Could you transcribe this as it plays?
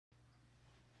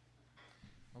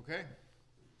Okay.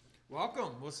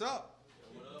 Welcome. What's up?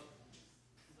 What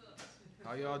up?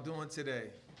 How y'all doing today?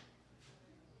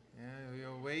 Yeah, you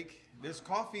awake? There's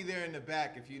coffee there in the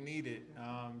back if you need it,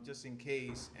 just in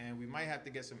case. And we might have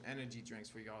to get some energy drinks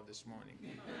for y'all this morning,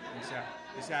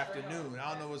 this afternoon.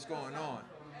 I don't know what's going on.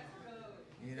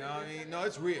 You know what I mean? No,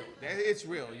 it's real. It's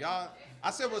real. Y'all, I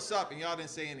said what's up and y'all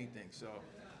didn't say anything. So,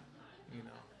 you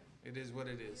know, it is what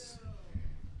it is.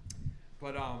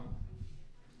 But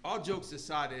all jokes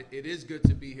aside, it is good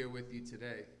to be here with you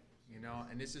today. You know,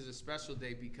 and this is a special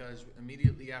day because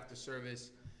immediately after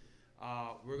service,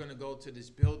 we're going to go to this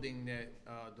building that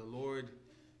the Lord,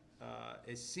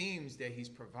 it seems that He's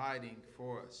providing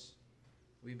for us.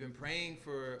 We've been praying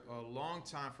for a long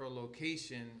time for a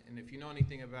location, and if you know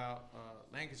anything about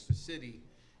Lancaster City,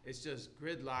 it's just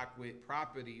gridlock with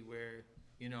property where,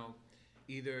 you know,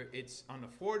 either it's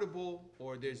unaffordable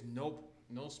or there's no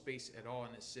space at all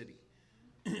in the city,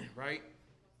 right?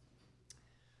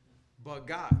 But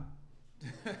God,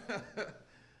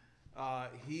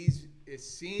 it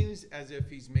seems as if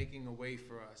He's making a way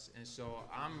for us, and so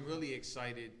I'm really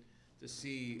excited to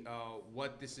see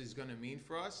what this is going to mean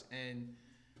for us. And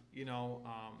you know,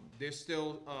 there's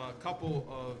still a couple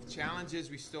of challenges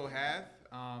we still have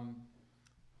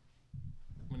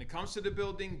when it comes to the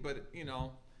building, but you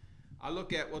know, I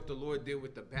look at what the Lord did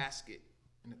with the basket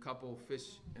and a couple of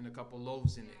fish and a couple of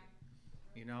loaves in it.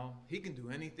 You know, He can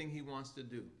do anything He wants to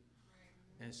do.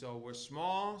 And so we're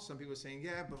small. Some people are saying,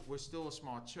 yeah, but we're still a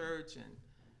small church. And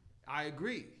I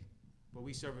agree, but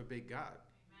we serve a big God,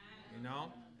 you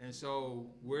know? And so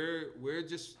we're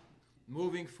just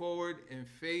moving forward in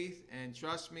faith. And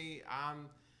trust me,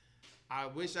 I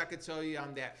wish I could tell you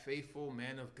I'm that faithful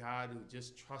man of God who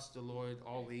just trusts the Lord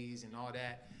always and all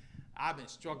that. I've been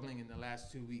struggling in the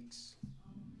last 2 weeks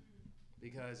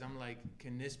because I'm like,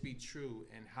 can this be true?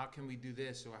 And how can we do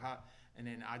this? Or how? And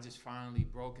then I just finally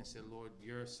broke and said, Lord,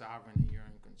 you're sovereign and you're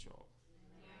in control.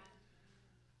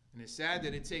 And it's sad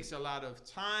that it takes a lot of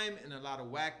time and a lot of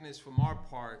whackness from our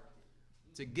part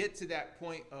to get to that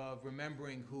point of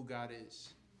remembering who God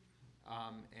is.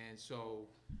 And so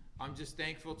I'm just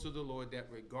thankful to the Lord that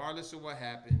regardless of what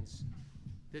happens,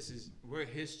 we're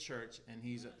His church and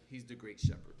He's the great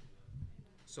shepherd.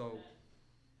 So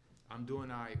I'm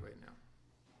doing all right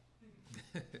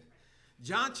now.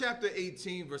 John chapter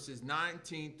 18, verses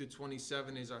 19 through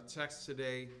 27 is our text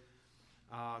today.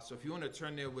 So if you want to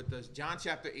turn there with us, John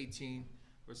chapter 18,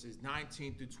 verses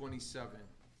 19 through 27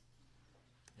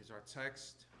 is our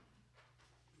text.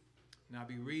 And I'll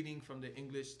be reading from the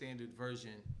English Standard Version.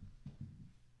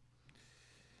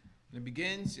 And it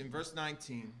begins in verse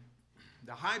 19.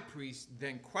 The high priest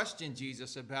then questioned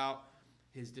Jesus about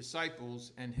His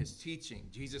disciples and His teaching.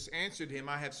 Jesus answered him,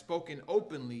 I have spoken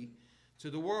openly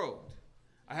to the world.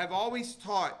 I have always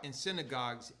taught in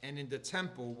synagogues and in the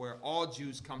temple where all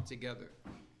Jews come together.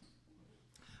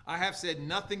 I have said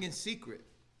nothing in secret.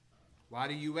 Why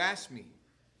do you ask me?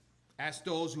 Ask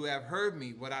those who have heard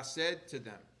me what I said to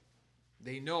them.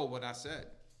 They know what I said.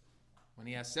 When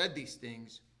he had said these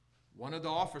things, one of the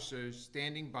officers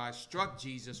standing by struck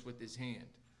Jesus with his hand,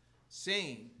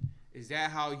 saying, Is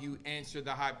that how you answer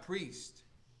the high priest?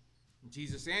 And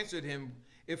Jesus answered him,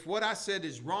 If what I said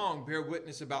is wrong, bear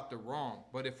witness about the wrong.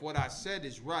 But if what I said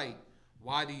is right,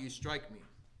 why do you strike me?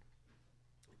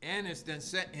 Annas then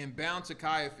sent him bound to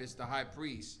Caiaphas, the high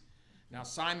priest. Now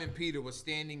Simon Peter was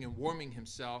standing and warming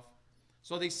himself.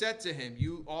 So they said to him,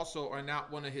 You also are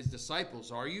not one of his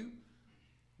disciples, are you?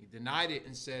 He denied it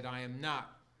and said, I am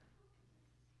not.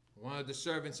 One of the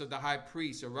servants of the high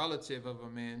priest, a relative of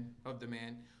the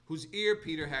man whose ear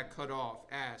Peter had cut off,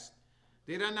 asked,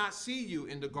 Did I not see you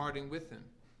in the garden with him?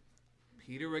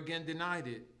 Peter again denied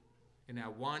it, and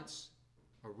at once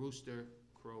a rooster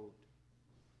crowed.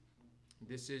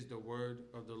 This is the word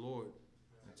of the Lord.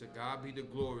 And to God be the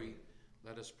glory.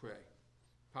 Let us pray.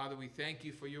 Father, we thank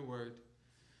you for your word.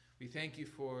 We thank you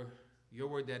for your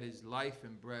word that is life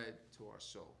and bread to our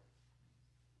soul.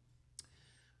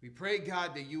 We pray,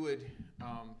 God, that you would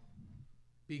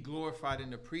be glorified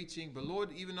in the preaching, but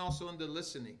Lord, even also in the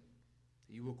listening.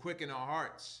 You will quicken our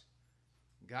hearts.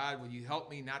 God, will you help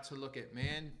me not to look at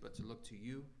man, but to look to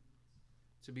you,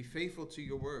 to be faithful to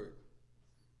your word.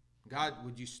 God,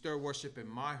 would you stir worship in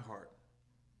my heart,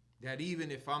 that even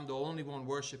if I'm the only one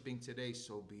worshiping today,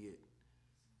 so be it.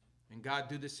 And God,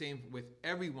 do the same with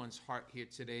everyone's heart here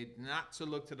today, not to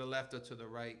look to the left or to the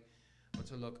right, but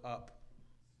to look up,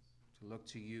 to look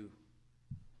to you.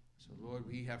 So Lord,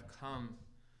 we have come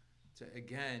to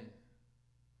again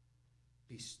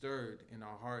be stirred in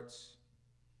our hearts,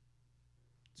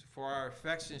 for our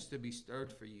affections to be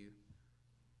stirred for you.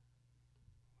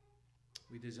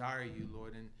 We desire you,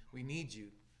 Lord, and we need you.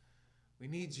 We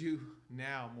need you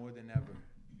now more than ever.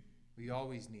 We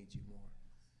always need you more.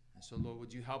 And so, Lord,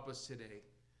 would you help us today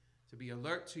to be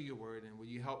alert to your word, and will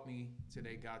you help me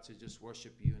today, God, to just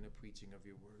worship you in the preaching of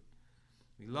your word.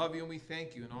 We love you and we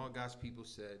thank you, and all God's people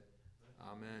said,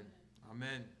 amen.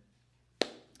 Amen.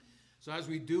 So as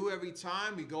we do every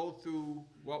time, we go through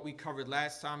what we covered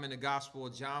last time in the Gospel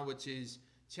of John, which is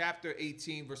chapter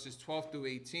 18, verses 12 through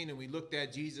 18, and we looked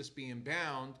at Jesus being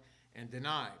bound and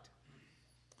denied.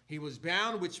 He was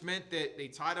bound, which meant that they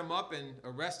tied him up and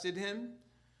arrested him,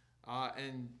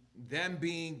 and them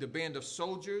being the band of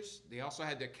soldiers. They also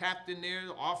had their captain there,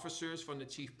 officers from the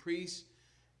chief priests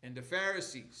and the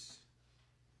Pharisees.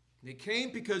 They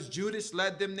came because Judas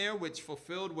led them there, which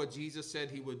fulfilled what Jesus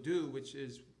said he would do, which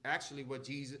is actually what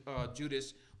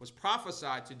Judas was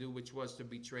prophesied to do, which was to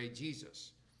betray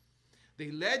Jesus. They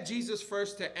led Jesus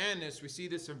first to Annas. We see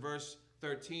this in verse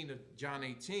 13 of John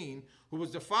 18, who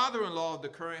was the father-in-law of the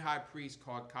current high priest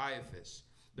called Caiaphas.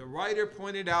 The writer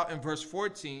pointed out in verse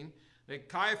 14 that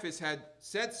Caiaphas had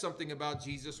said something about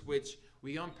Jesus, which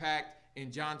we unpacked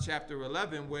in John chapter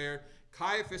 11, where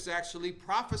Caiaphas actually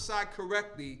prophesied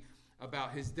correctly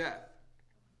about his death.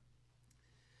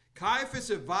 Caiaphas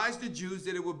advised the Jews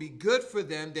that it would be good for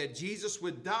them that Jesus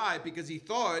would die because he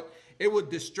thought it would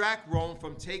distract Rome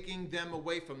from taking them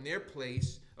away from their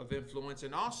place of influence,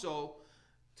 and also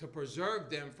to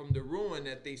preserve them from the ruin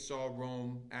that they saw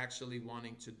Rome actually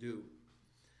wanting to do.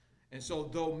 And so,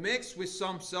 though mixed with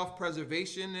some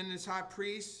self-preservation in his high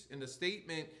priest, in the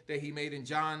statement that he made in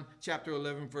John chapter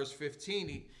 11, verse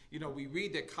 15, we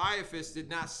read that Caiaphas did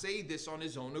not say this on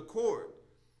his own accord.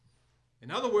 In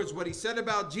other words, what he said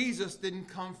about Jesus didn't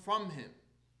come from him.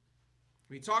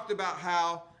 We talked about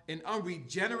how an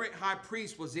unregenerate high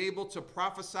priest was able to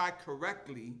prophesy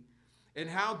correctly, and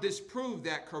how this proved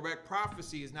that correct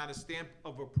prophecy is not a stamp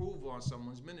of approval on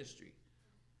someone's ministry.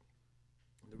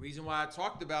 The reason why I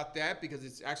talked about that, because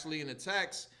it's actually in the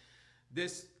text,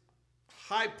 this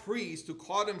high priest who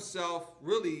called himself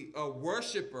really a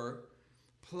worshiper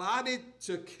plotted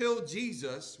to kill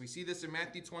Jesus. We see this in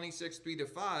Matthew 26,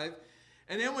 3-5.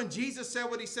 And then when Jesus said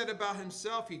what he said about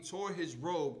himself, he tore his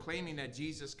robe, claiming that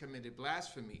Jesus committed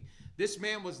blasphemy. This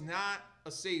man was not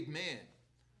a saved man,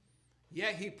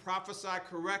 yet he prophesied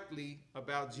correctly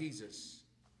about Jesus.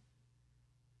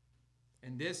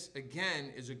 And this,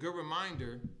 again, is a good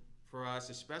reminder for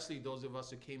us, especially those of us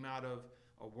who came out of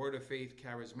a Word of Faith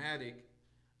charismatic,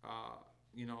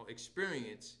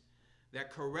 experience, that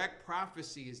correct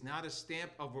prophecy is not a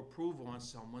stamp of approval on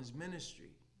someone's ministry.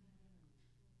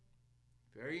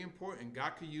 Very important.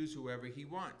 God could use whoever he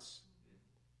wants.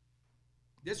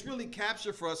 This really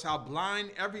captured for us how blind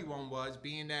everyone was,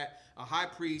 being that a high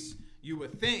priest, you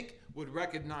would think, would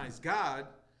recognize God.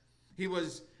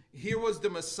 Here was the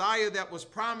Messiah that was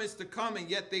promised to come, and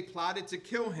yet they plotted to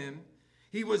kill him.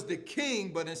 He was the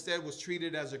king, but instead was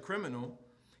treated as a criminal.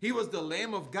 He was the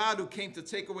Lamb of God who came to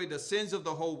take away the sins of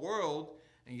the whole world,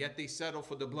 and yet they settled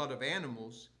for the blood of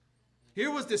animals. Here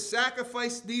was the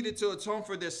sacrifice needed to atone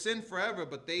for their sin forever,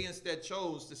 but they instead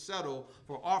chose to settle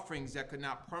for offerings that could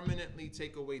not permanently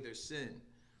take away their sin.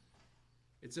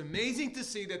 It's amazing to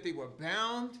see that they were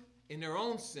bound in their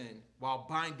own sin while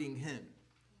binding him.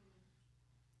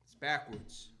 It's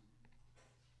backwards.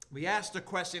 We asked the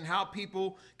question how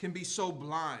people can be so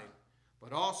blind,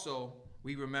 but also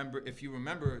if you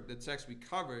remember the text we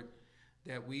covered,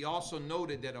 that we also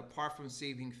noted that apart from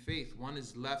saving faith, one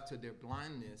is left to their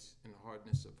blindness and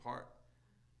hardness of heart.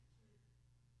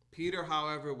 Peter,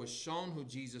 however, was shown who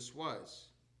Jesus was,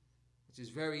 which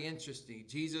is very interesting.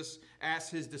 Jesus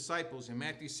asked his disciples in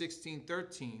Matthew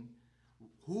 16:13,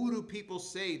 "Who do people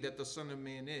say that the Son of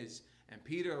Man is?" And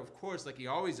Peter, of course, like he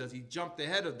always does, he jumped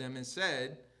ahead of them and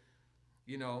said,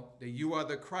 that you are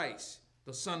the Christ,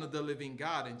 the Son of the living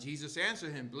God. And Jesus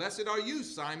answered him, "Blessed are you,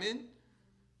 Simon,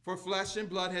 for flesh and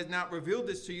blood has not revealed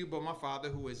this to you, but my Father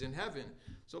who is in heaven."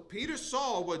 So Peter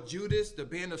saw what Judas, the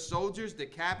band of soldiers, the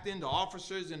captain, the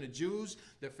officers, and the Jews,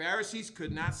 the Pharisees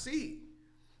could not see.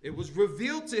 It was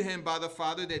revealed to him by the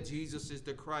Father that Jesus is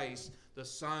the Christ, the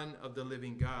Son of the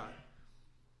living God.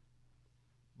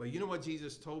 But you know what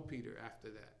Jesus told Peter after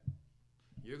that?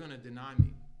 You're going to deny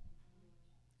me,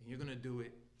 and you're going to do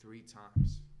it 3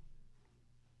 times.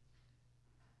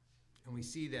 And we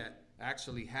see that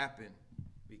actually happen.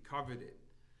 We covered it.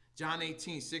 John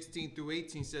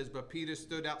 18:16-18 says, "But Peter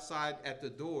stood outside at the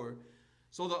door.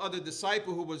 So the other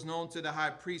disciple who was known to the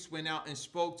high priest went out and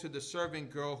spoke to the servant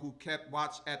girl who kept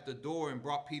watch at the door and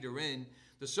brought Peter in.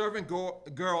 The servant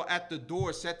girl at the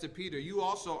door said to Peter, 'You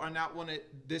also are not one of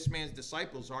this man's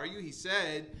disciples, are you?' He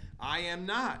said, 'I am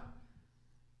not.'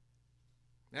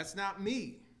 That's not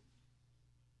me.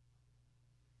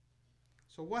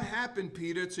 So what happened,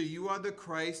 Peter, to you are the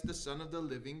Christ, the Son of the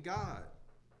living God?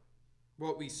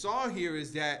 What we saw here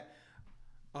is that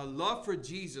a love for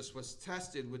Jesus was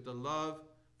tested with the love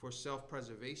for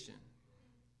self-preservation,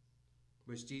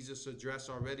 which Jesus addressed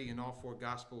already in all four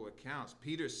gospel accounts.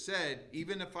 Peter said,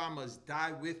 even if I must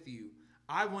die with you,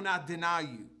 I will not deny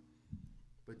you.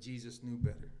 But Jesus knew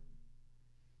better.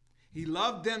 He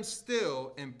loved them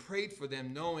still and prayed for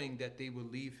them, knowing that they would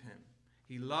leave him.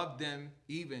 He loved them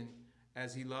even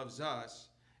as he loves us.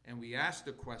 And we ask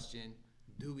the question,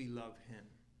 do we love him?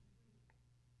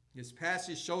 This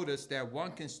passage showed us that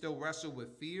one can still wrestle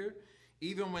with fear,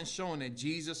 even when shown that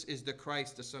Jesus is the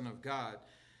Christ, the Son of God.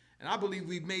 And I believe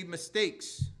we've made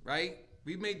mistakes, right?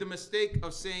 We've made the mistake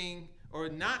of saying or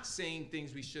not saying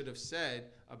things we should have said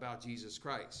about Jesus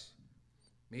Christ.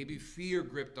 Maybe fear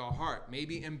gripped our heart.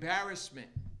 Maybe embarrassment.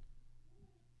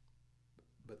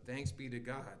 But thanks be to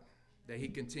God that he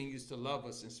continues to love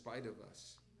us in spite of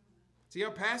us. See,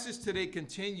 our passage today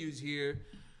continues here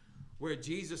where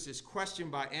Jesus is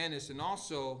questioned by Annas, and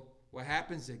also what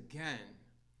happens again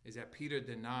is that Peter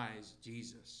denies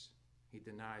Jesus. He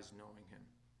denies knowing him.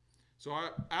 So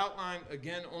our outline,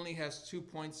 again, only has 2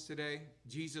 points today.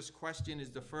 Jesus' question is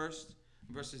the first,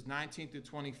 verses 19 through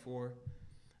 24.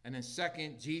 And then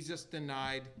second, Jesus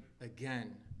denied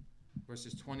again,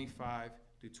 verses 25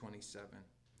 through 27.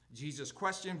 Jesus'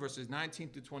 question, verses 19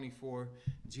 through 24.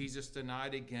 Jesus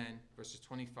denied again, verses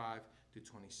 25 through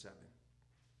 27.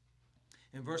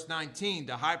 In verse 19,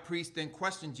 the high priest then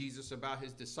questioned Jesus about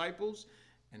his disciples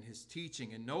and his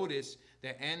teaching. And notice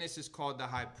that Annas is called the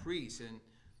high priest. And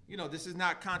this is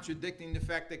not contradicting the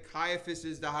fact that Caiaphas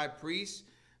is the high priest.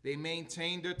 They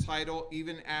maintained their title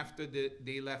even after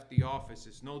they left the office.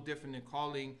 It's no different than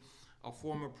calling a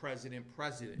former president.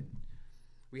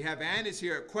 We have Annas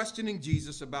here questioning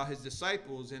Jesus about his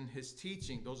disciples and his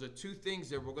teaching. Those are two things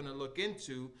that we're going to look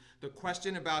into: the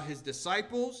question about his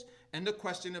disciples and the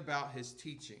question about his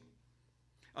teaching.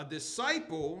 A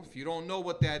disciple, if you don't know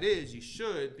what that is, you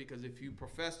should, because if you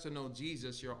profess to know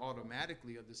Jesus, you're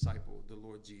automatically a disciple of the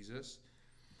Lord Jesus,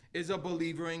 is a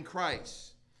believer in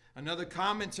Christ. Another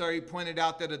commentary pointed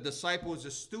out that a disciple is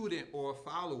a student or a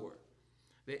follower.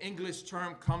 The English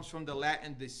term comes from the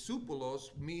Latin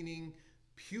discipulos, meaning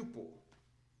pupil.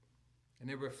 And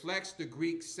it reflects the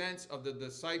Greek sense of the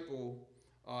disciple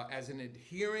as an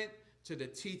adherent to the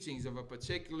teachings of a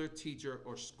particular teacher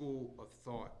or school of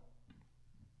thought.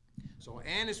 So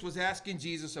Annas was asking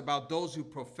Jesus about those who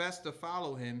profess to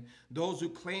follow him, those who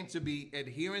claim to be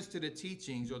adherents to the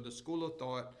teachings or the school of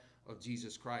thought of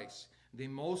Jesus Christ. They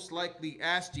most likely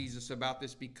asked Jesus about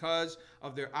this because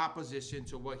of their opposition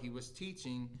to what he was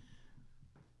teaching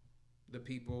the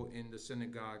people in the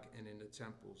synagogue and in the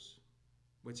temples.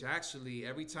 Which actually,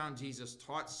 every time Jesus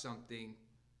taught something,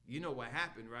 you know what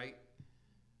happened, right?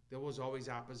 There was always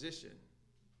opposition.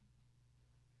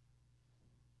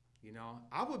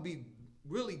 I would be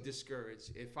really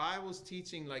discouraged if I was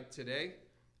teaching like today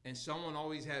and someone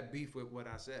always had beef with what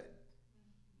I said.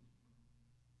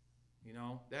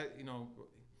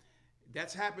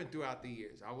 That's happened throughout the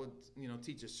years. I would,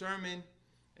 teach a sermon,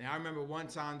 and I remember one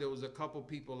time there was a couple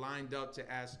people lined up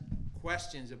to ask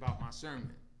questions about my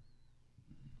sermon.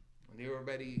 And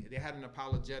they had an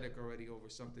apologetic already over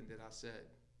something that I said.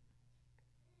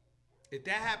 If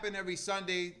that happened every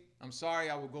Sunday, I'm sorry,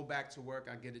 I would go back to work.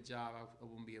 I get a job. I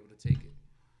wouldn't be able to take it.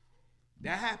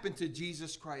 That happened to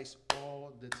Jesus Christ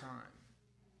all the time.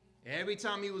 Every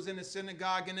time he was in the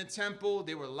synagogue, in the temple,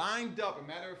 they were lined up. As a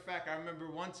matter of fact, I remember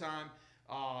one time,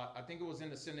 I think it was in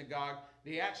the synagogue,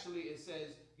 they actually, it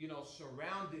says,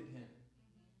 surrounded him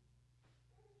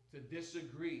to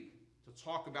disagree, to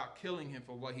talk about killing him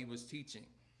for what he was teaching.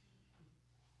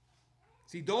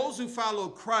 See, those who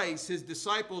followed Christ, his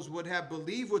disciples, would have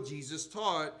believed what Jesus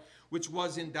taught, which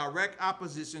was in direct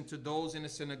opposition to those in the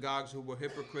synagogues who were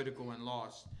hypocritical and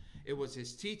lost. It was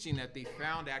his teaching that they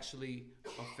found actually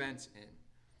offense in.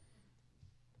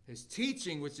 His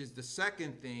teaching, which is the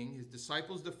second thing, his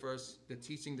disciples the first, the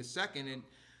teaching the second. And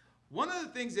one of the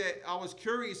things that I was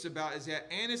curious about is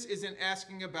that Annas isn't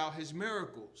asking about his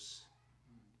miracles.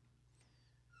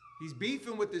 He's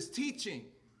beefing with his teaching.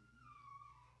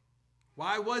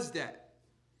 Why was that?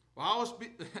 Well,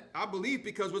 I believe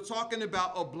because we're talking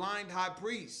about a blind high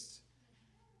priest.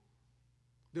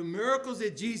 The miracles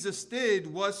that Jesus did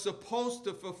was supposed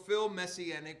to fulfill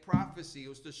messianic prophecy. It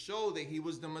was to show that he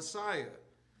was the Messiah,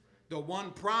 the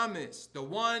one promised, the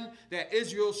one that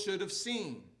Israel should have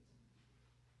seen.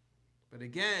 But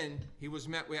again, he was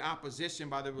met with opposition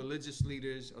by the religious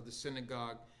leaders of the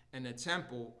synagogue and the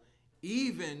temple,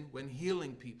 even when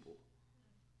healing people.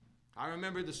 I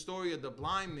remember the story of the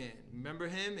blind man. Remember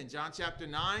him in John chapter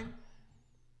 9?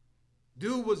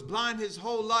 Dude was blind his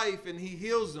whole life and he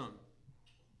heals him.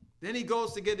 Then he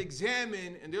goes to get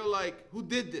examined and they're like, who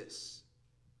did this?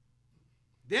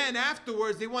 Then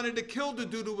afterwards, they wanted to kill the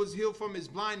dude who was healed from his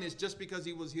blindness just because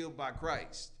he was healed by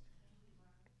Christ.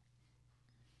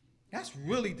 That's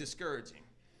really discouraging.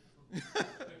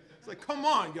 It's like, come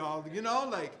on, y'all. You know,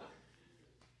 like,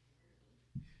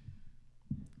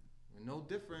 we're no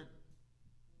different.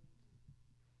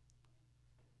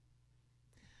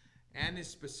 Annas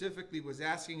specifically was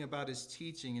asking about his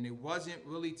teaching, and it wasn't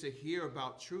really to hear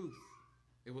about truth.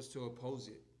 It was to oppose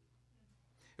it.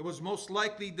 It was most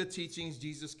likely the teachings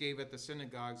Jesus gave at the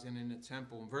synagogues and in the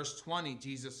temple. In verse 20,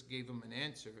 Jesus gave him an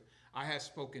answer. I have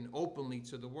spoken openly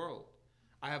to the world.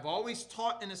 I have always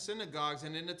taught in the synagogues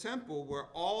and in the temple where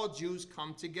all Jews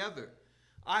come together.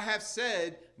 I have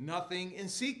said nothing in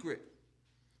secret.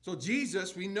 So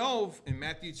Jesus, we know in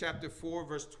Matthew chapter 4,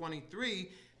 verse 23,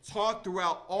 taught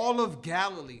throughout all of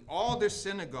Galilee, all their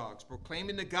synagogues,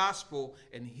 proclaiming the gospel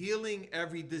and healing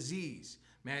every disease.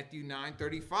 Matthew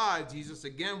 9:35, Jesus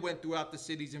again went throughout the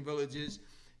cities and villages,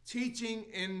 teaching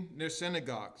in their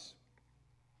synagogues.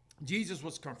 Jesus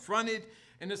was confronted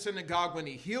in the synagogue when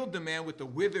he healed the man with the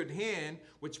withered hand,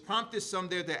 which prompted some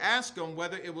there to ask him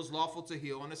whether it was lawful to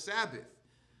heal on the Sabbath.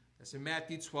 That's in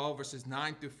Matthew 12, verses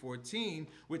 9 through 14,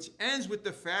 which ends with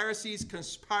the Pharisees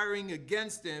conspiring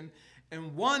against him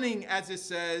and wanting, as it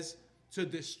says, to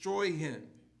destroy him.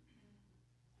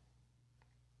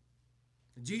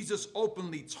 Jesus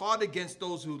openly taught against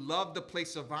those who loved the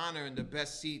place of honor and the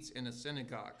best seats in the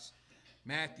synagogues.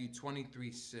 Matthew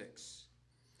 23:6.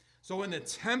 So in the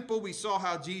temple, we saw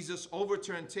how Jesus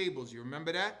overturned tables. You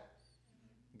remember that?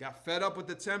 Got fed up with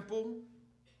the temple,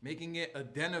 making it a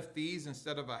den of thieves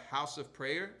instead of a house of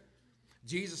prayer.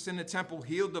 Jesus in the temple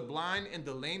healed the blind and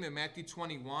the lame in Matthew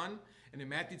 21. And in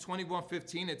Matthew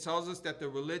 21:15, it tells us that the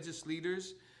religious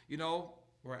leaders,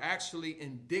 were actually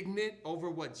indignant over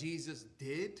what Jesus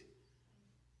did,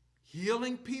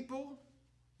 healing people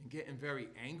and getting very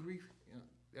angry.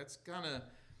 That's kind of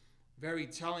very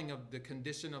telling of the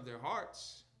condition of their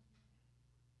hearts.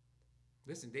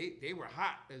 Listen, they were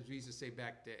hot, as we used to say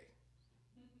back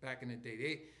in the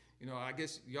day. I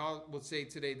guess y'all would say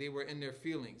today they were in their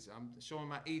feelings. I'm showing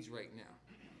my age right now.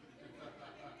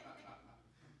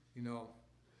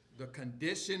 The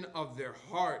condition of their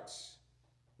hearts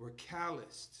were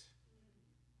calloused,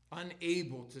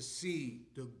 unable to see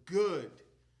the good.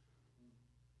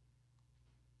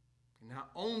 Not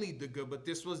only the good, but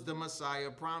this was the Messiah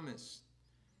promised.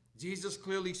 Jesus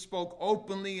clearly spoke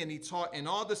openly, and he taught in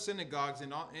all the synagogues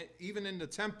and even in the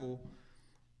temple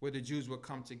where the Jews would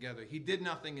come together. He did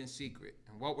nothing in secret.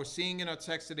 And what we're seeing in our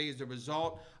text today is the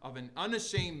result of an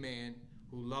unashamed man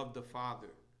who loved the Father,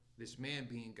 this man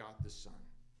being God the Son.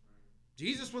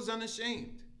 Jesus was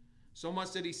unashamed. So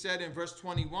much that he said in verse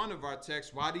 21 of our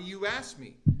text, why do you ask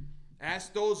me?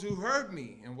 Ask those who heard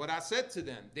me and what I said to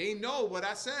them. They know what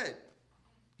I said.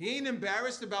 He ain't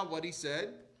embarrassed about what he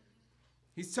said.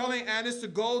 He's telling Annas to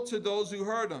go to those who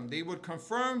heard him. They would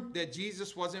confirm that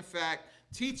Jesus was in fact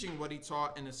teaching what he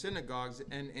taught in the synagogues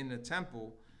and in the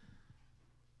temple,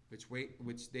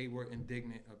 which they were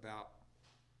indignant about.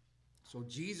 So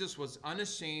Jesus was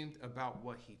unashamed about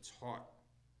what he taught.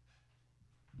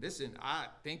 Listen, I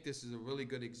think this is a really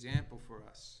good example for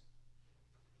us.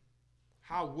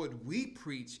 How would we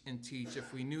preach and teach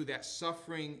if we knew that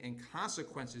suffering and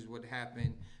consequences would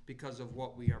happen because of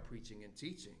what we are preaching and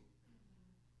teaching?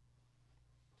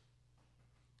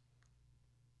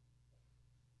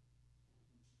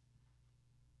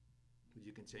 Would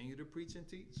you continue to preach and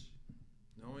teach,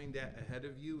 knowing that ahead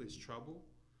of you is trouble?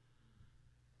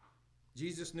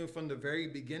 Jesus knew from the very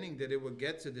beginning that it would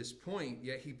get to this point,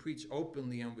 yet he preached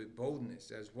openly and with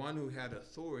boldness as one who had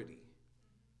authority,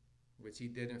 which he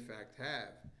did in fact have.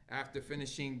 After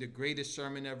finishing the greatest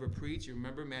sermon ever preached, you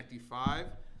remember Matthew 5,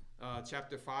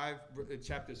 chapters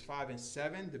 5 and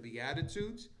 7, the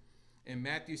Beatitudes. In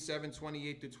Matthew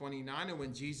 7:28-29, and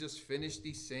when Jesus finished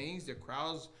these sayings, the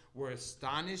crowds were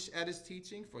astonished at his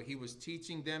teaching, for he was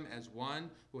teaching them as one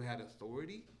who had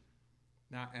authority,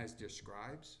 not as their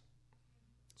scribes.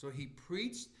 So he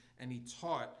preached and he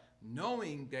taught,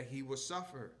 knowing that he would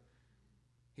suffer.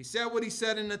 He said what he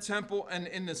said in the temple and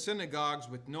in the synagogues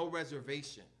with no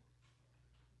reservation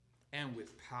and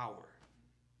with power.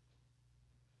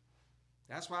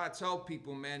 That's why I tell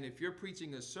people, man, if you're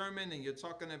preaching a sermon and you're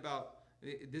talking about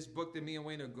this book that me and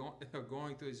Wayne are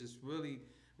going through, is just really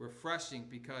refreshing,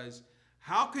 because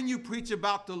how can you preach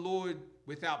about the Lord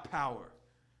without power,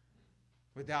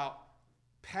 without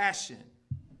passion?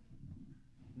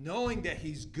 knowing that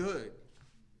he's good.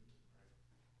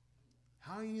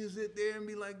 How you sit there and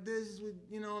be like this with,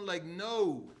 like,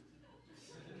 no.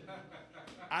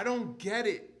 I don't get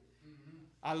it.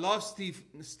 I love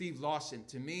Steve Lawson.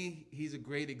 To me, he's a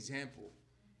great example.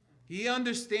 He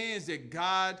understands that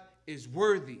God is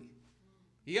worthy.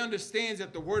 He understands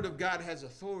that the word of God has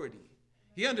authority.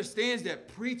 He understands that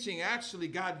preaching, actually,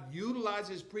 God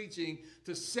utilizes preaching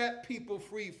to set people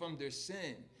free from their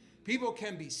sin. People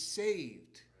can be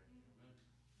saved.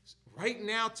 Right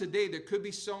now, today, there could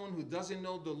be someone who doesn't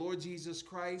know the Lord Jesus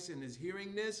Christ and is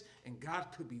hearing this, and God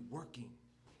could be working.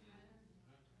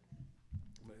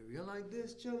 But if you're like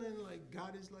this, chilling, like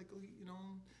God is like,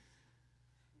 I'm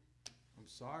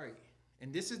sorry.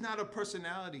 And this is not a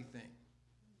personality thing.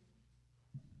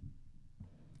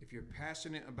 If you're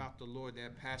passionate about the Lord,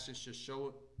 that passion should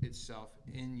show itself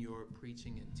in your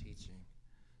preaching and teaching,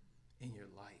 in your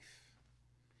life.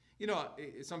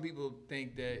 Some people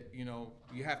think that,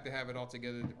 you have to have it all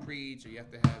together to preach, or you have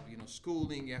to have,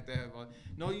 schooling, you have to have,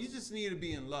 no, you just need to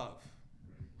be in love.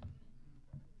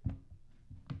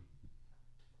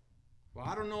 Well,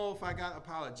 I don't know if I got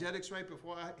apologetics right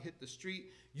before I hit the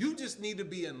street. You just need to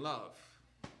be in love.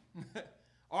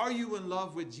 Are you in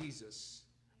love with Jesus?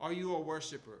 Are you a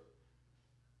worshiper?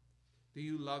 Do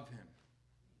you love him?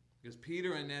 Because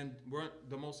Peter and them weren't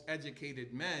the most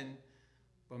educated men,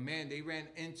 but man, they ran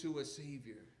into a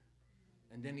Savior.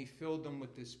 And then he filled them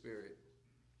with the Spirit.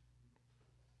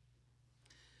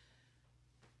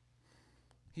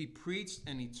 He preached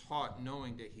and he taught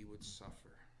knowing that he would suffer.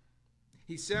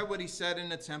 He said what he said in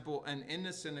the temple and in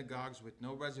the synagogues with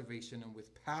no reservation and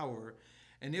with power.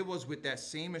 And it was with that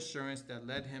same assurance that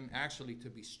led him actually to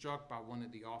be struck by one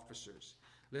of the officers.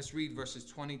 Let's read verses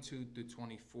 22 through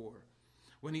 24.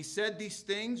 When he said these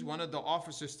things, one of the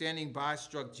officers standing by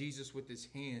struck Jesus with his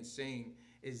hand, saying,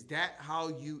 "Is that how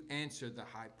you answer the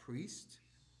high priest?"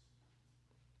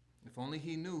 If only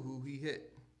he knew who he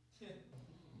hit.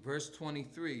 Verse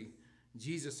 23,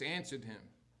 Jesus answered him,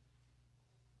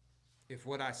 "If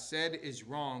what I said is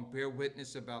wrong, bear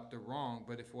witness about the wrong.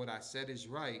 But if what I said is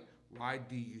right, why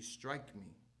do you strike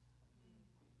me?"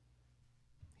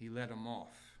 He let him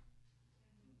off.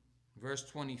 Verse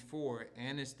 24,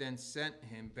 Annas then sent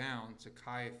him bound to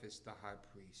Caiaphas the high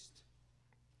priest.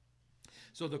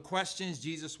 So the questions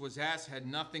Jesus was asked had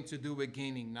nothing to do with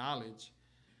gaining knowledge,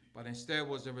 but instead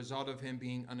was the result of him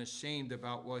being unashamed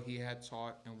about what he had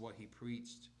taught and what he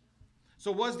preached.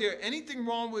 So was there anything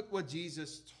wrong with what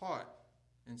Jesus taught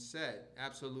and said?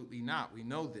 Absolutely not. We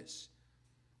know this.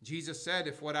 Jesus said,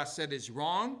 "If what I said is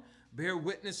wrong, bear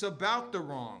witness about the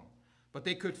wrong." But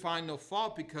they could find no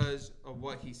fault because of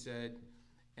what he said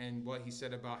and what he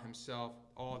said about himself,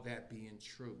 all that being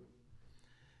true.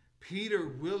 Peter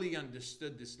really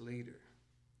understood this later.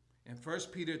 In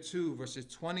 1 Peter 2, verses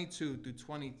 22 through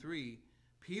 23,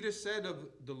 Peter said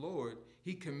of the Lord,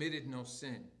 he committed no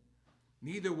sin.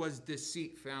 Neither was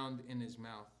deceit found in his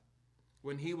mouth.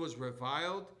 When he was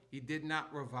reviled, he did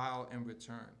not revile in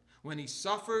return. When he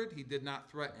suffered, he did not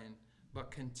threaten,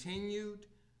 but continued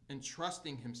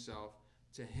entrusting himself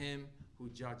to him who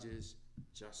judges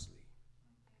justly.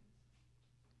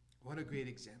 What a great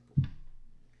example.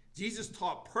 Jesus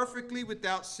taught perfectly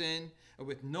without sin and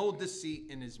with no deceit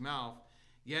in his mouth,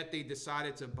 yet they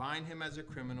decided to bind him as a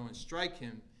criminal and strike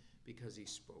him because he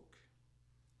spoke.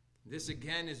 This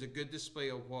again is a good display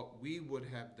of what we would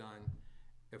have done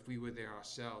if we were there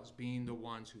ourselves, being the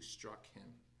ones who struck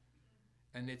him.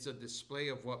 And it's a display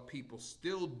of what people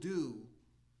still do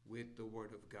with the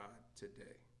word of God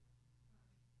today.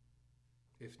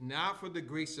 If not for the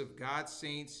grace of God,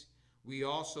 saints, we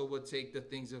also would take the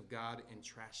things of God and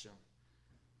trash them.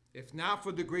 If not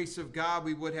for the grace of God,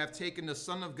 we would have taken the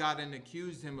Son of God and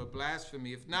accused him of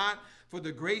blasphemy. If not for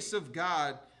the grace of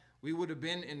God, we would have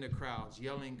been in the crowds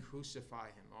yelling,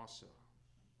 "Crucify him" also.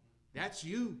 That's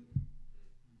you.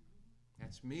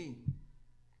 That's me.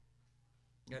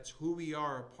 That's who we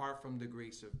are apart from the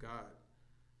grace of God.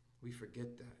 We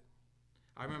forget that.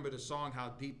 I remember the song, "How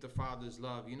Deep the Father's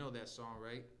Love." You know that song,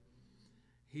 right?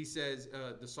 He says,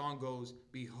 the song goes,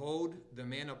 "Behold the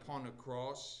man upon a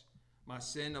cross, my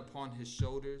sin upon his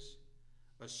shoulders.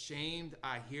 Ashamed,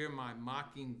 I hear my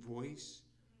mocking voice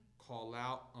call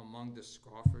out among the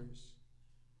scoffers.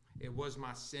 It was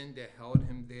my sin that held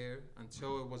him there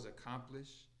until it was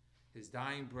accomplished. His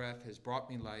dying breath has brought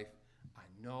me life. I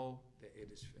know that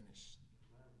it is finished."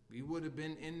 We would have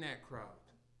been in that crowd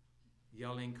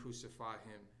yelling, "Crucify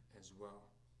him" as well,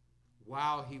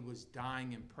 while he was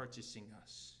dying and purchasing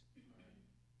us.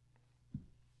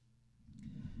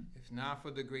 If If not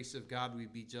for the grace of God,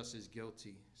 we'd be just as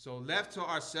guilty. So left to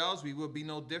ourselves, we will be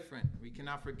no different. We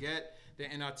cannot forget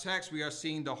that in our text, we are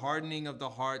seeing the hardening of the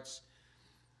hearts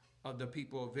of the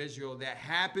people of Israel that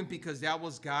happened because that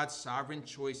was God's sovereign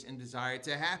choice and desire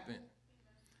to happen.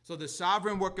 So the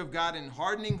sovereign work of God in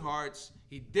hardening hearts,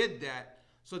 he did that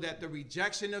so that the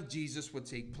rejection of Jesus would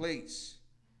take place.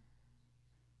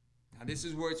 Now this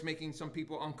is where it's making some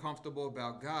people uncomfortable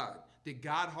about God. Did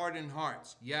God harden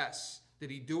hearts? Yes. Did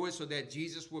he do it so that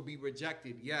Jesus would be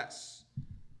rejected? Yes.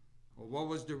 Well, what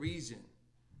was the reason?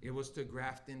 It was to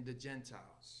graft in the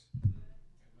Gentiles.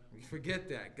 We forget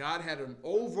that. God had an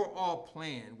overall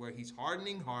plan where he's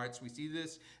hardening hearts. We see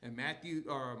this in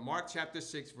Mark chapter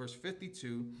 6, verse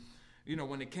 52.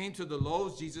 When it came to the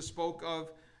loaves, Jesus spoke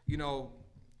of,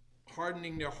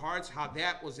 hardening their hearts, how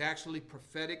that was actually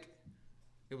prophetic.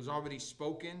 It was already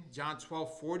spoken. John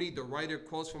 12:40, the writer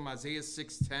quotes from Isaiah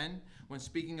 6:10 when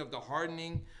speaking of the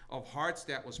hardening of hearts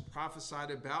that was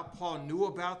prophesied about. Paul knew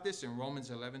about this in Romans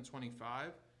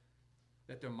 11:25,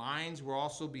 that their minds will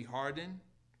also be hardened.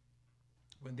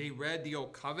 When they read the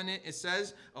Old Covenant, it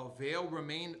says a veil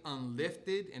remained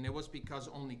unlifted, and it was because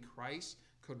only Christ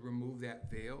could remove that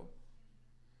veil.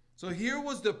 So here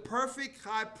was the perfect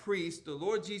high priest, the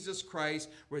Lord Jesus Christ,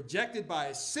 rejected by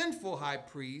a sinful high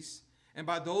priest and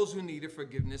by those who needed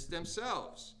forgiveness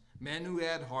themselves, men who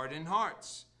had hardened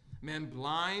hearts, men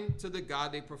blind to the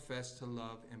God they professed to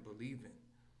love and believe in.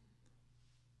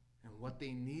 And what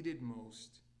they needed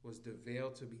most was the veil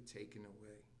to be taken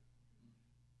away,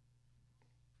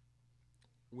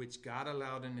 which God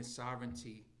allowed in his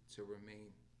sovereignty to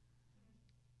remain.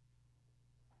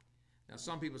 Now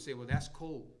some people say, well, that's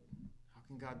cold. How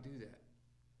can God do that?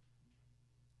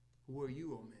 Who are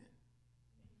you, O man?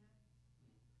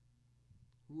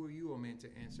 Who are you, O man, to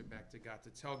answer back to God, to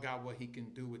tell God what he can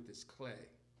do with this clay?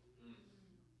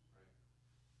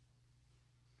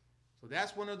 So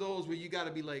that's one of those where you got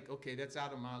to be like, okay, that's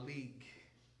out of my league.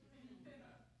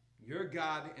 You're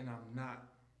God and I'm not.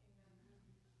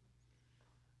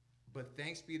 But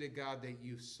thanks be to God that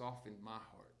you've softened my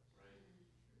heart.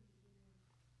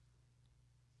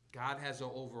 God has an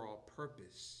overall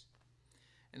purpose.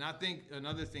 And I think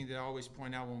another thing that I always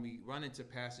point out when we run into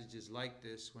passages like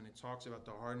this, when it talks about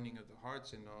the hardening of the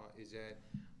hearts and all, is that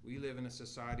we live in a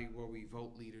society where we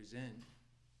vote leaders in.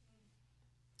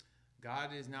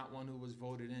 God is not one who was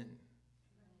voted in.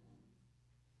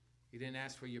 He didn't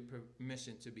ask for your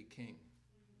permission to be king.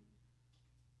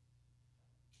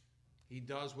 He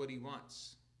does what he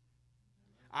wants.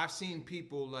 I've seen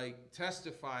people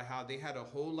testify how they had a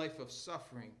whole life of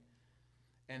suffering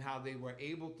and how they were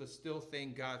able to still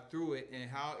thank God through it, and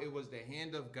how it was the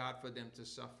hand of God for them to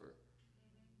suffer.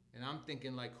 And I'm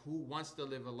thinking, who wants to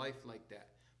live a life like that?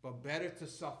 But better to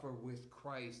suffer with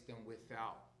Christ than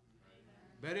without.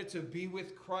 Better to be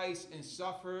with Christ and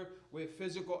suffer with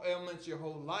physical ailments your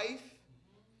whole life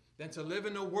than to live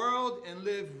in the world and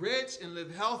live rich and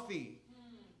live healthy.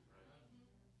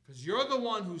 Because you're the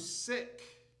one who's sick.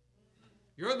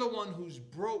 You're the one who's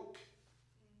broke.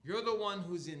 You're the one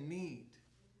who's in need.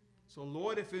 So,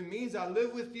 Lord, if it means I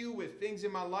live with you with things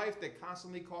in my life that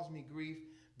constantly cause me grief,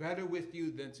 better with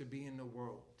you than to be in the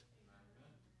world.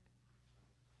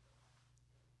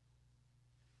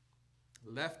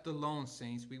 Left alone,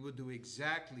 saints, we will do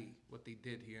exactly what they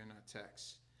did here in our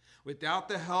text. Without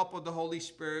the help of the Holy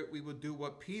Spirit, we will do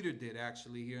what Peter did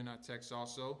actually here in our text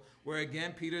also, where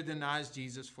again Peter denies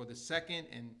Jesus for the second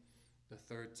and the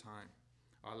third time.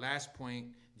 Our last point,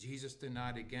 Jesus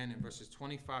denied again in verses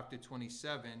 25 to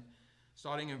 27.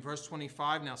 Starting in verse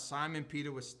 25, now Simon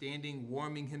Peter was standing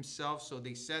warming himself, so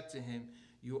they said to him,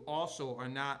 you also are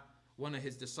not one of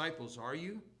his disciples, are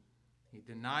you? He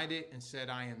denied it and said,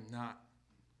 I am not.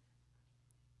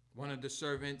 One of the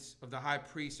servants of the high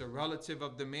priest, a relative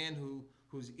of the man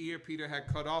whose ear Peter had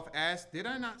cut off, asked, did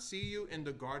I not see you in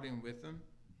the garden with him?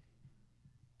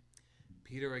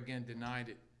 Peter again denied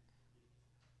it.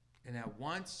 And at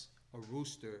once a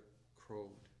rooster crowed.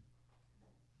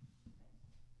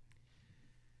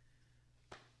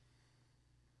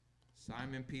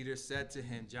 Simon Peter said to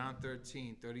him, John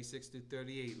 13, 36 to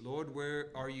 38, Lord,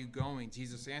 where are you going?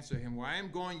 Jesus answered him, where I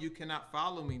am going, you cannot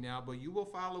follow me now, but you will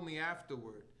follow me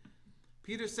afterward.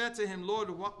 Peter said to him, Lord,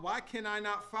 why can I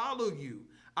not follow you?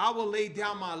 I will lay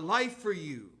down my life for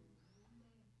you.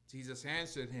 Jesus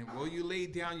answered him, will you lay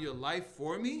down your life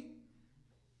for me?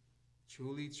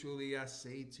 Truly, truly, I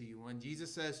say to you. When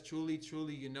Jesus says truly,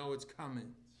 truly, you know it's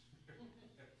coming.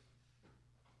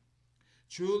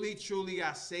 Truly, truly,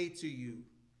 I say to you,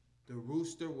 the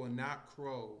rooster will not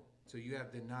crow till you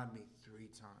have denied me 3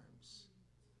 times.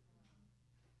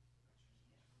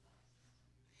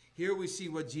 here we see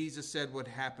what Jesus said would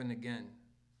happen again.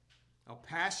 A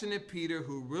passionate Peter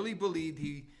who really believed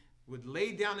he would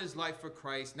lay down his life for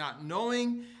Christ, not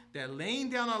knowing that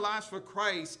laying down our lives for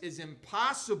Christ is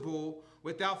impossible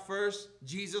without first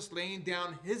Jesus laying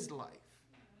down his life.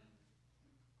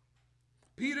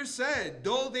 Peter said,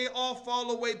 though they all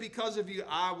fall away because of you,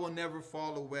 I will never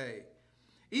fall away.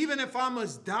 Even if I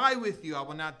must die with you, I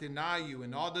will not deny you.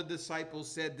 And all the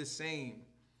disciples said the same.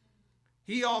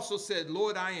 He also said,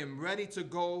 Lord, I am ready to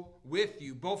go with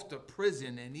you, both to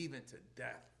prison and even to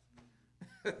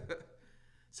death.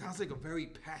 Sounds like a very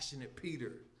passionate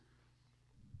Peter.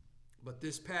 But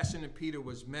this passionate Peter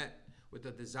was met with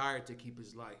a desire to keep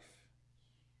his life.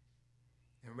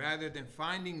 And rather than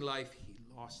finding life, he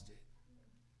lost it.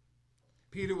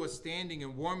 Peter was standing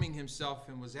and warming himself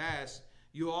and was asked,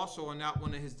 you also are not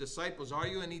one of his disciples, are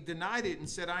you? And he denied it and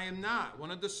said, I am not.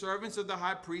 One of the servants of the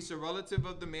high priest, a relative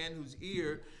of the man whose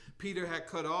ear Peter had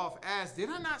cut off, asked, did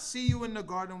I not see you in the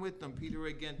garden with them? Peter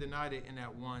again denied it, and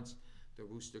at once the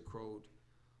rooster crowed.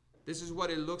 This is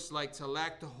what it looks like to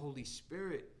lack the Holy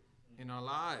Spirit in our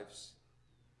lives.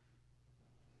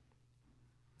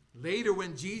 Later,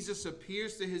 when Jesus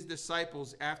appears to his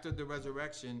disciples after the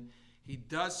resurrection, he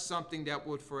does something that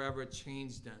would forever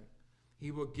change them. He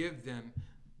will give them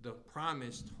the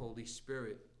promised Holy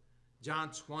Spirit. John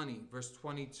 20, verse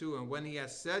 22, and when he had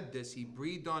said this, he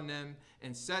breathed on them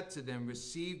and said to them,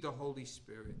 receive the Holy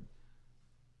Spirit.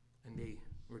 And they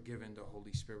were given the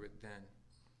Holy Spirit then.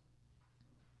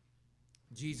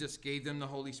 Jesus gave them the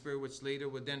Holy Spirit, which later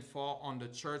would then fall on the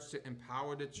church to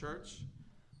empower the church.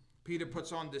 Peter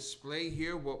puts on display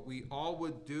here what we all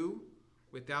would do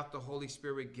without the Holy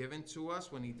Spirit given to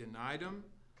us when he denied him.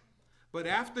 But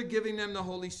after giving them the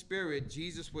Holy Spirit,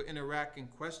 Jesus would interact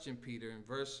and question Peter.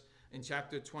 In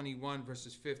chapter 21,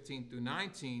 verses 15 through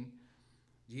 19,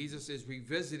 Jesus is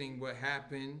revisiting what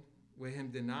happened with him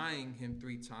denying him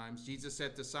 3 times. Jesus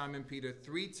said to Simon Peter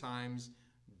 3 times,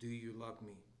 do you love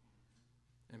me?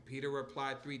 And Peter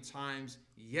replied 3 times,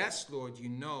 yes, Lord, you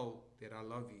know that I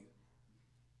love you.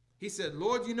 He said,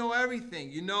 Lord, you know everything.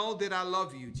 You know that I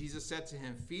love you. Jesus said to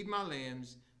him, feed my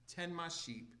lambs, tend my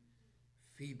sheep,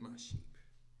 feed my sheep,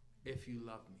 if you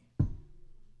love me.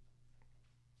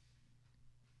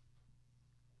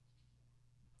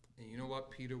 And you know what?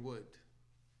 Peter would.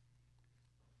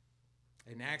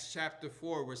 In Acts chapter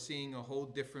 4, we're seeing a whole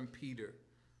different Peter.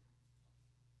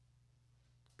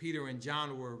 Peter and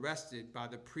John were arrested by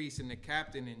the priest and the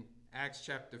captain in Acts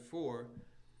chapter 4,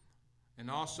 and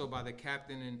also by the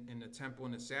captain in the temple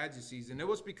and the Sadducees. And it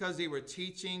was because they were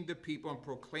teaching the people and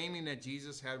proclaiming that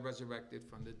Jesus had resurrected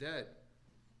from the dead,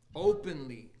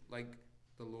 openly, like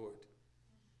the Lord.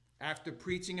 After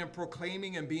preaching and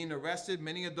proclaiming and being arrested,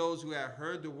 many of those who had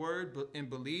heard the word and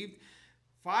believed,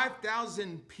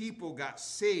 5,000 people got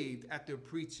saved after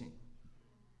preaching.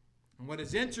 And what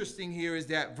is interesting here is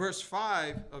that verse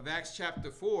 5 of Acts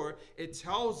chapter 4, it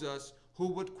tells us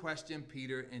who would question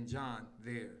Peter and John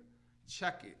there.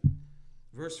 Check it.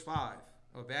 Verse 5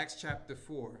 of Acts chapter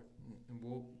 4, and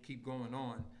we'll keep going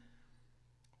on.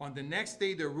 On the next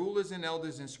day, the rulers and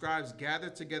elders and scribes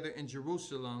gathered together in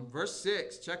Jerusalem. Verse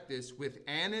 6, check this, with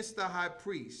Annas the high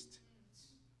priest,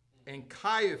 and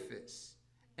Caiaphas,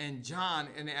 and John,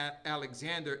 and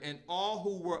Alexander, and all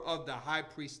who were of the high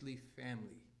priestly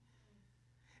family.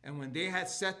 And when they had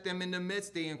set them in the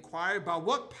midst, they inquired, by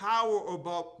what power or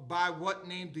by what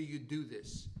name do you do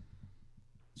this?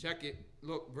 Check it.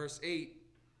 Look, verse 8.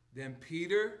 Then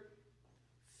Peter,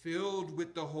 filled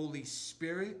with the Holy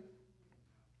Spirit,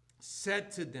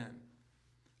 said to them,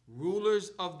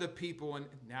 rulers of the people, and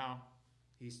now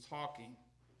he's talking.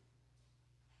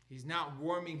 He's not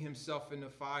warming himself in the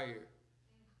fire.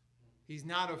 He's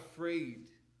not afraid.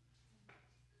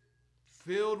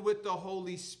 Filled with the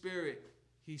Holy Spirit,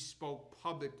 he spoke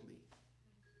publicly,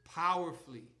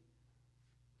 powerfully.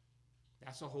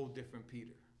 That's a whole different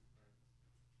Peter.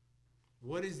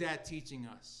 What is that teaching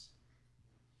us?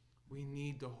 We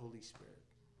need the Holy Spirit.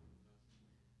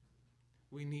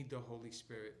 We need the Holy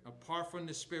Spirit. Apart from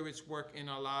the Spirit's work in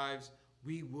our lives,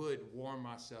 we would warm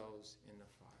ourselves in the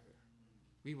fire.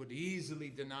 We would easily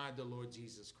deny the Lord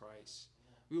Jesus Christ.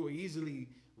 We would easily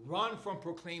run from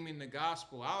proclaiming the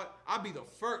gospel. I'll be the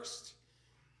first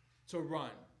to run.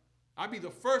 I'll be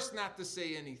the first not to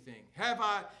say anything. Have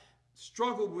I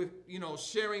struggled with,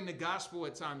 sharing the gospel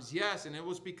at times? Yes, and it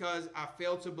was because I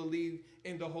failed to believe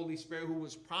in the Holy Spirit who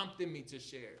was prompting me to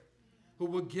share, who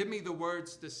would give me the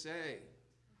words to say.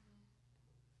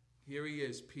 Here he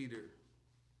is, Peter,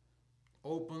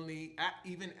 openly,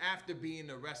 even after being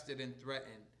arrested and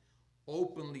threatened,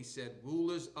 openly said,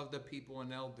 rulers of the people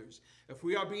and elders. If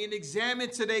we are being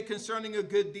examined today concerning a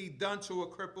good deed done to a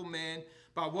crippled man,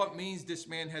 by what means this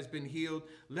man has been healed,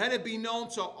 let it be known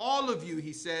to all of you,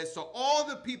 he says, to all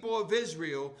the people of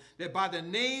Israel, that by the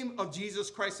name of Jesus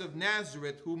Christ of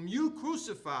Nazareth, whom you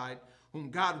crucified,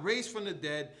 whom God raised from the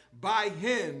dead, by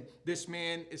him this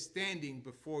man is standing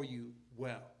before you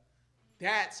well.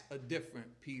 That's a different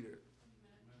Peter.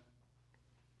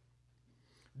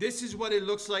 This is what it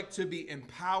looks like to be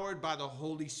empowered by the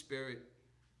Holy Spirit.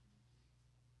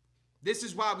 This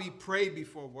is why we pray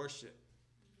before worship.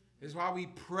 This is why we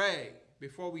pray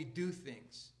before we do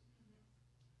things.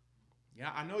 Yeah,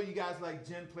 I know you guys like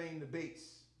Jim playing the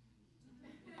bass.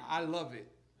 I love it.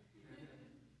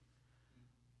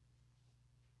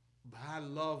 But I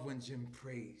love when Jim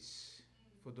prays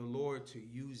for the Lord to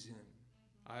use him.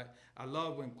 I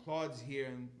love when Claude's here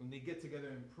and when they get together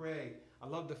and pray. I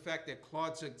love the fact that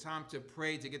Claude took time to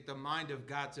pray, to get the mind of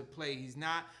God to play. He's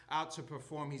not out to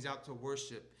perform, he's out to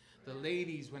worship. The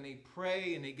ladies, when they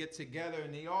pray and they get together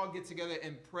and they all get together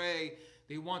and pray,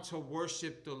 they want to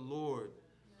worship the Lord.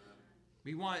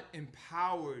 We want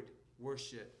empowered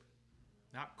worship,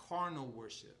 not carnal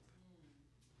worship.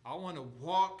 I want to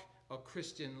walk a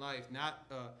Christian life, not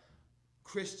a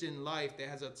Christian life that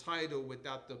has a title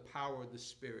without the power of the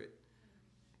Spirit.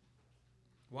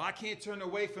 Well, I can't turn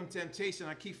away from temptation.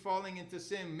 I keep falling into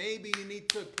sin. Maybe you need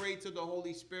to pray to the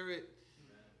Holy Spirit,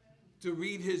 to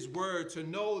read his word, to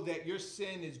know that your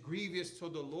sin is grievous to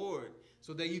the Lord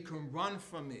so that you can run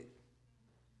from it.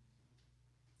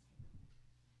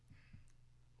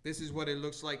 This is what it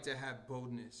looks like to have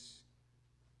boldness.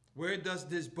 Where does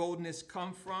this boldness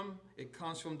come from? It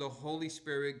comes from the Holy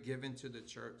Spirit given to the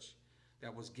church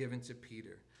that was given to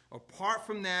Peter. Apart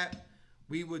from that,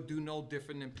 we would do no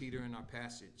different than Peter in our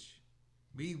passage.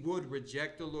 We would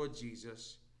reject the Lord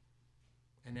Jesus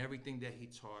and everything that he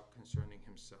taught concerning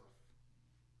himself.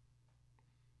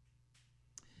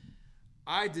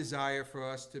 I desire for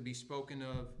us to be spoken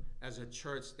of as a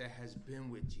church that has been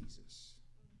with Jesus.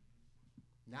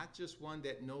 Not just one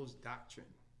that knows doctrine.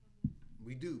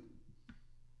 We do.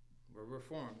 We're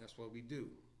Reformed. That's what we do.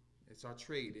 It's our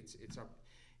trade. It's our,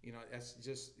 that's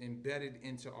just embedded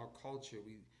into our culture.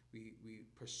 We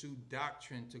pursue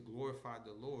doctrine to glorify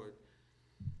the Lord.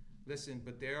 Listen,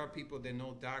 but there are people that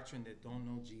know doctrine that don't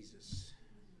know Jesus.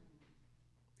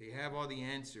 They have all the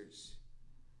answers.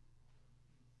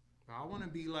 But I want to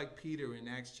be like Peter in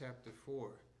Acts chapter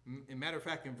 4. As a matter of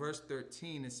fact, in verse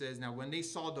 13, it says, now when they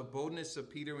saw the boldness of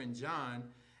Peter and John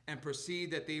and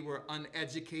perceived that they were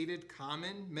uneducated,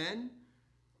 common men,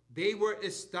 they were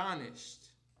astonished.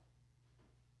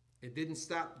 It didn't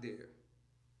stop there.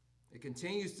 It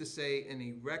continues to say, and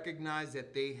he recognized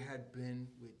that they had been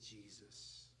with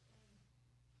Jesus.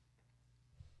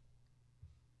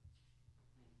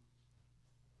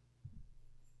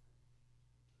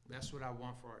 That's what I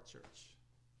want for our church.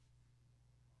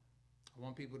 I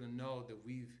want people to know that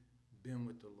we've been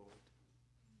with the Lord.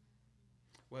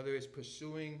 Whether it's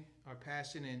pursuing our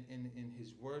passion in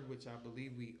his word, which I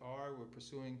believe we are, we're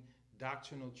pursuing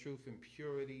doctrinal truth and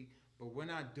purity, but we're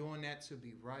not doing that to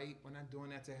be right. We're not doing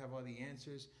that to have all the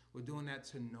answers. We're doing that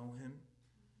to know him,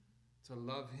 to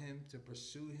love him, to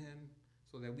pursue him,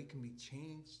 so that we can be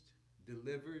changed,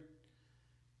 delivered.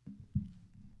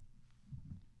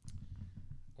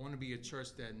 I want to be a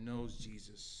church that knows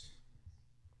Jesus,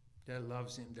 that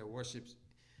loves him, that worships.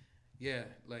 Yeah,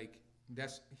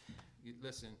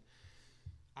 listen,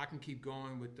 I can keep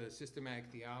going with the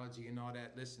systematic theology and all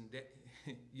that. Listen,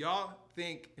 y'all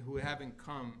think who haven't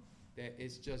come that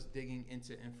it's just digging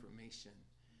into information.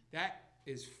 That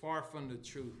is far from the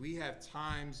truth. We have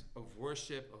times of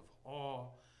worship, of awe,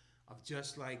 of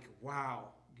just like, wow,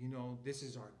 this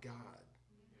is our God.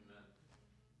 Amen.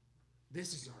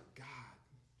 This is our God.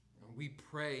 And we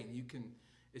pray, and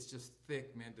it's just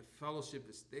thick, man. The fellowship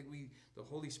is thick. The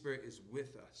Holy Spirit is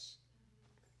with us.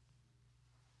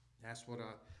 That's what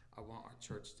I want our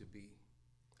church to be.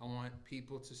 I want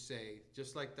people to say,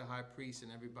 just like the high priest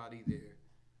and everybody there,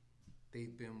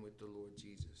 they've been with the Lord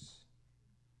Jesus.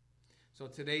 So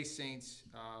today, saints,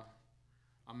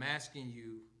 I'm asking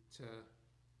you to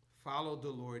follow the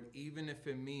Lord, even if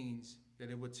it means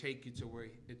that it would take you to where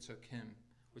it took him,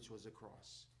 which was a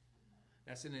cross.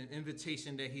 That's an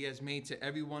invitation that he has made to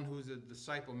everyone who's a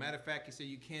disciple. Matter of fact, he said,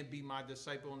 you can't be my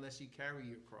disciple unless you carry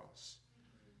your cross.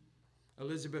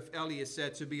 Elizabeth Elliot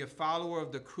said, to be a follower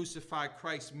of the crucified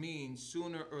Christ means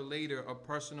sooner or later a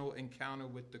personal encounter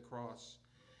with the cross.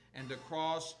 And the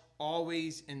cross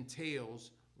always entails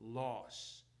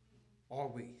loss.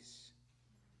 Always.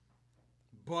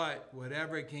 But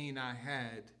whatever gain I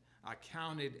had, I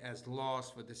count it as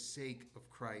loss for the sake of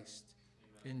Christ.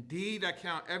 Indeed, I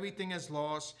count everything as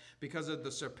loss because of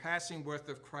the surpassing worth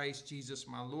of Christ Jesus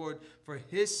my Lord. For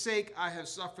his sake I have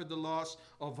suffered the loss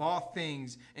of all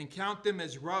things and count them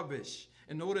as rubbish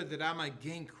in order that I might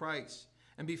gain Christ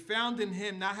and be found in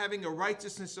him, not having a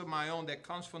righteousness of my own that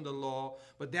comes from the law,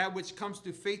 but that which comes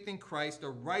through faith in Christ, a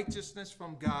righteousness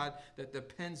from God that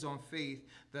depends on faith,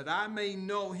 that I may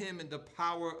know him in the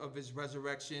power of his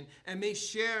resurrection and may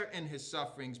share in his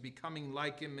sufferings, becoming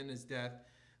like him in his death,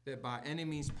 that by any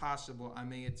means possible I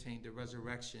may attain the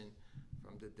resurrection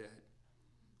from the dead.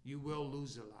 You will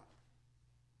lose a lot,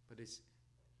 but it's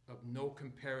of no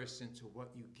comparison to what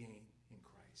you gain in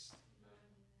Christ.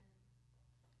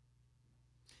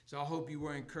 So I hope you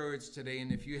were encouraged today,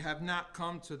 and if you have not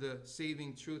come to the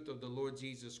saving truth of the Lord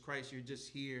Jesus Christ, you're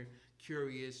just here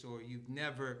curious, or you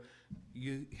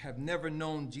have never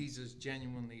known Jesus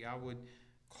genuinely, I would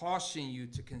caution you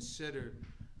to consider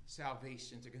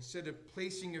salvation, to consider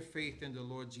placing your faith in the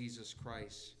Lord Jesus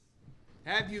Christ.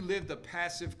 Have you lived a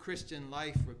passive Christian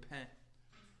life? Repent.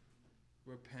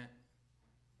 Repent.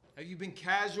 Have you been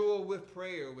casual with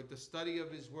prayer, with the study of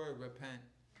his word? Repent.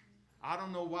 I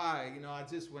don't know why.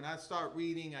 When I start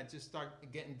reading, I just start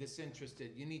getting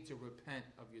disinterested. You need to repent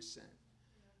of your sin.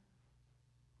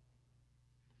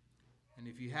 And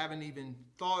if you haven't even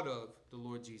thought of the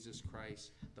Lord Jesus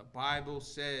Christ, the Bible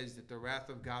says that the wrath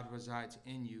of God resides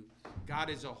in you.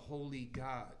 God is a holy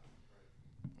God.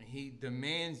 And he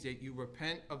demands that you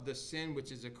repent of the sin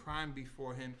which is a crime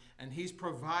before him. And he's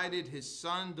provided his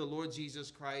son, the Lord Jesus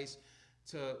Christ,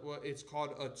 to what it's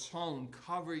called atone,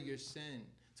 cover your sin,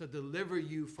 to deliver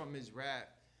you from his wrath.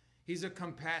 He's a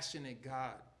compassionate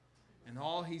God. And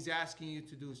all he's asking you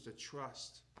to do is to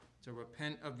trust, to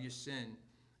repent of your sin,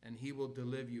 and he will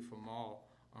deliver you from all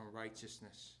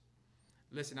unrighteousness.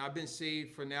 Listen, I've been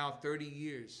saved for now 30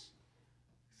 years.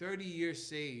 30 years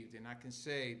saved, and I can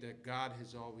say that God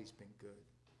has always been good.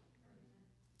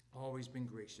 Always been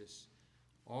gracious.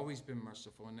 Always been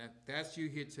merciful. And that's you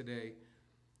here today.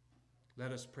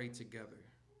 Let us pray together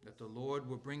that the Lord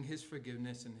will bring his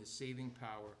forgiveness and his saving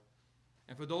power.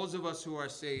 And for those of us who are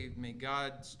saved, may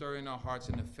God stir in our hearts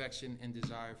an affection and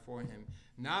desire for him.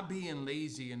 Not being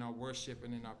lazy in our worship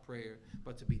and in our prayer,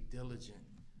 but to be diligent.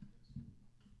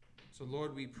 So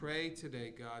Lord, we pray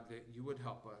today, God, that you would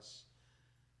help us.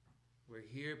 We're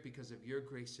here because of your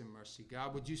grace and mercy.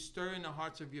 God, would you stir in the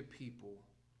hearts of your people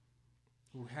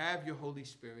who have your Holy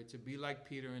Spirit to be like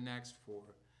Peter in Acts 4,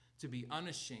 to be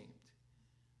unashamed,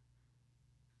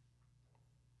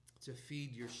 to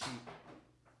feed your sheep,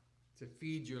 to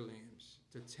feed your lambs,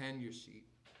 to tend your sheep.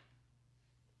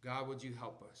 God, would you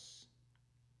help us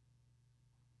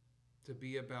to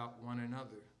be about one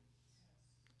another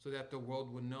so that the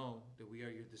world will know that we are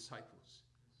your disciples.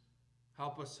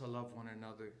 Help us to love one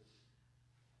another.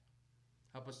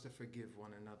 Help us to forgive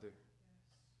one another.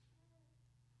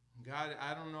 God,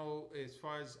 I don't know as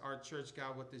far as our church,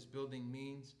 God, what this building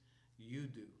means. You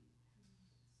do.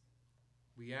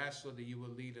 We ask, Lord, that you will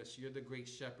lead us. You're the great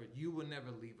shepherd. You will never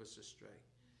leave us astray.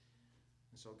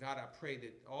 And so, God, I pray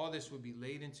that all this will be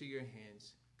laid into your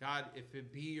hands. God, if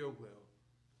it be your will,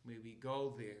 may we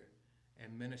go there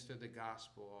and minister the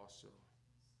gospel also.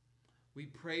 We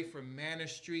pray for Manor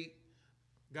Street.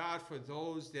 God, for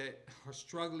those that are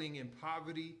struggling in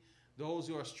poverty, those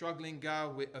who are struggling,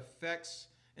 God, with effects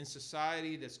in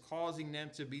society that's causing them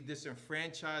to be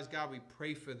disenfranchised. God, we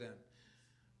pray for them.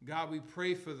 God, we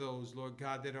pray for those, Lord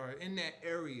God, that are in that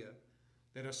area,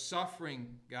 that are suffering,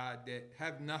 God, that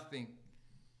have nothing.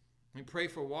 We pray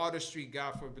for Water Street,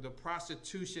 God, for the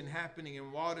prostitution happening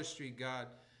in Water Street, God.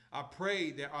 I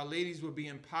pray that our ladies will be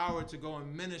empowered to go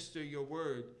and minister your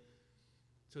word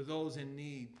to those in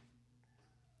need.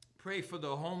 Pray for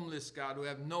the homeless, God, who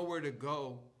have nowhere to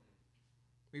go.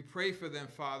 We pray for them,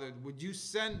 Father. Would you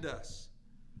send us?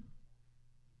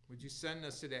 Would you send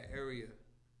us to that area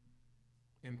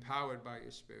empowered by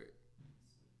your Spirit?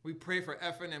 We pray for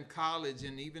F&M College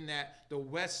and even the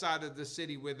west side of the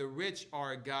city where the rich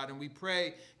are, God. And we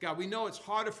pray, God, we know it's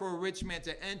harder for a rich man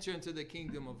to enter into the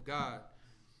kingdom of God.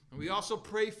 And we also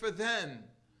pray for them.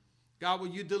 God, will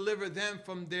you deliver them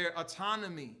from their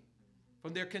autonomy,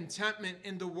 from their contentment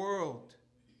in the world?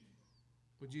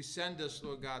 Would you send us,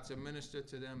 Lord God, to minister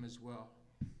to them as well?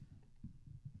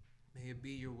 May it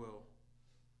be your will.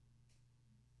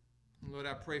 And Lord,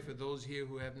 I pray for those here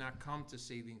who have not come to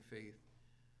saving faith.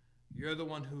 You're the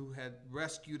one who had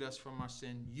rescued us from our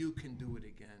sin. You can do it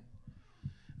again.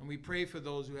 And we pray for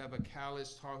those who have a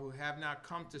calloused heart, who have not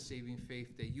come to saving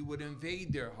faith, that you would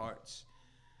invade their hearts.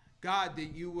 God,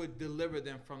 that you would deliver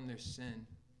them from their sin.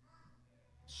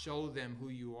 Show them who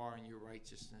you are in your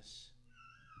righteousness.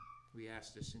 We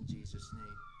ask this in Jesus'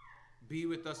 name. Be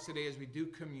with us today as we do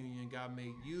communion. God,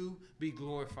 may you be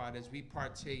glorified as we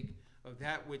partake of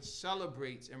that which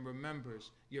celebrates and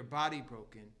remembers your body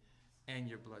broken and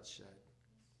your blood shed.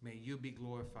 May you be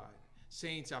glorified.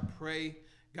 Saints, I pray,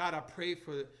 God, I pray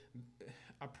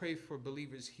for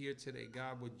believers here today.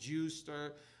 God, would you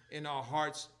stir in our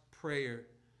hearts prayer?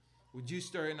 Would you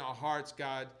stir in our hearts,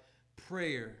 God,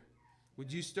 prayer?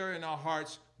 Would you stir in our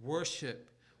hearts worship?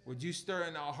 Would you stir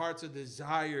in our hearts a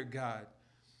desire, God,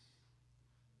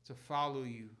 to follow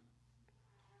you?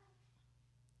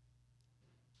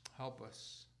 Help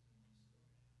us.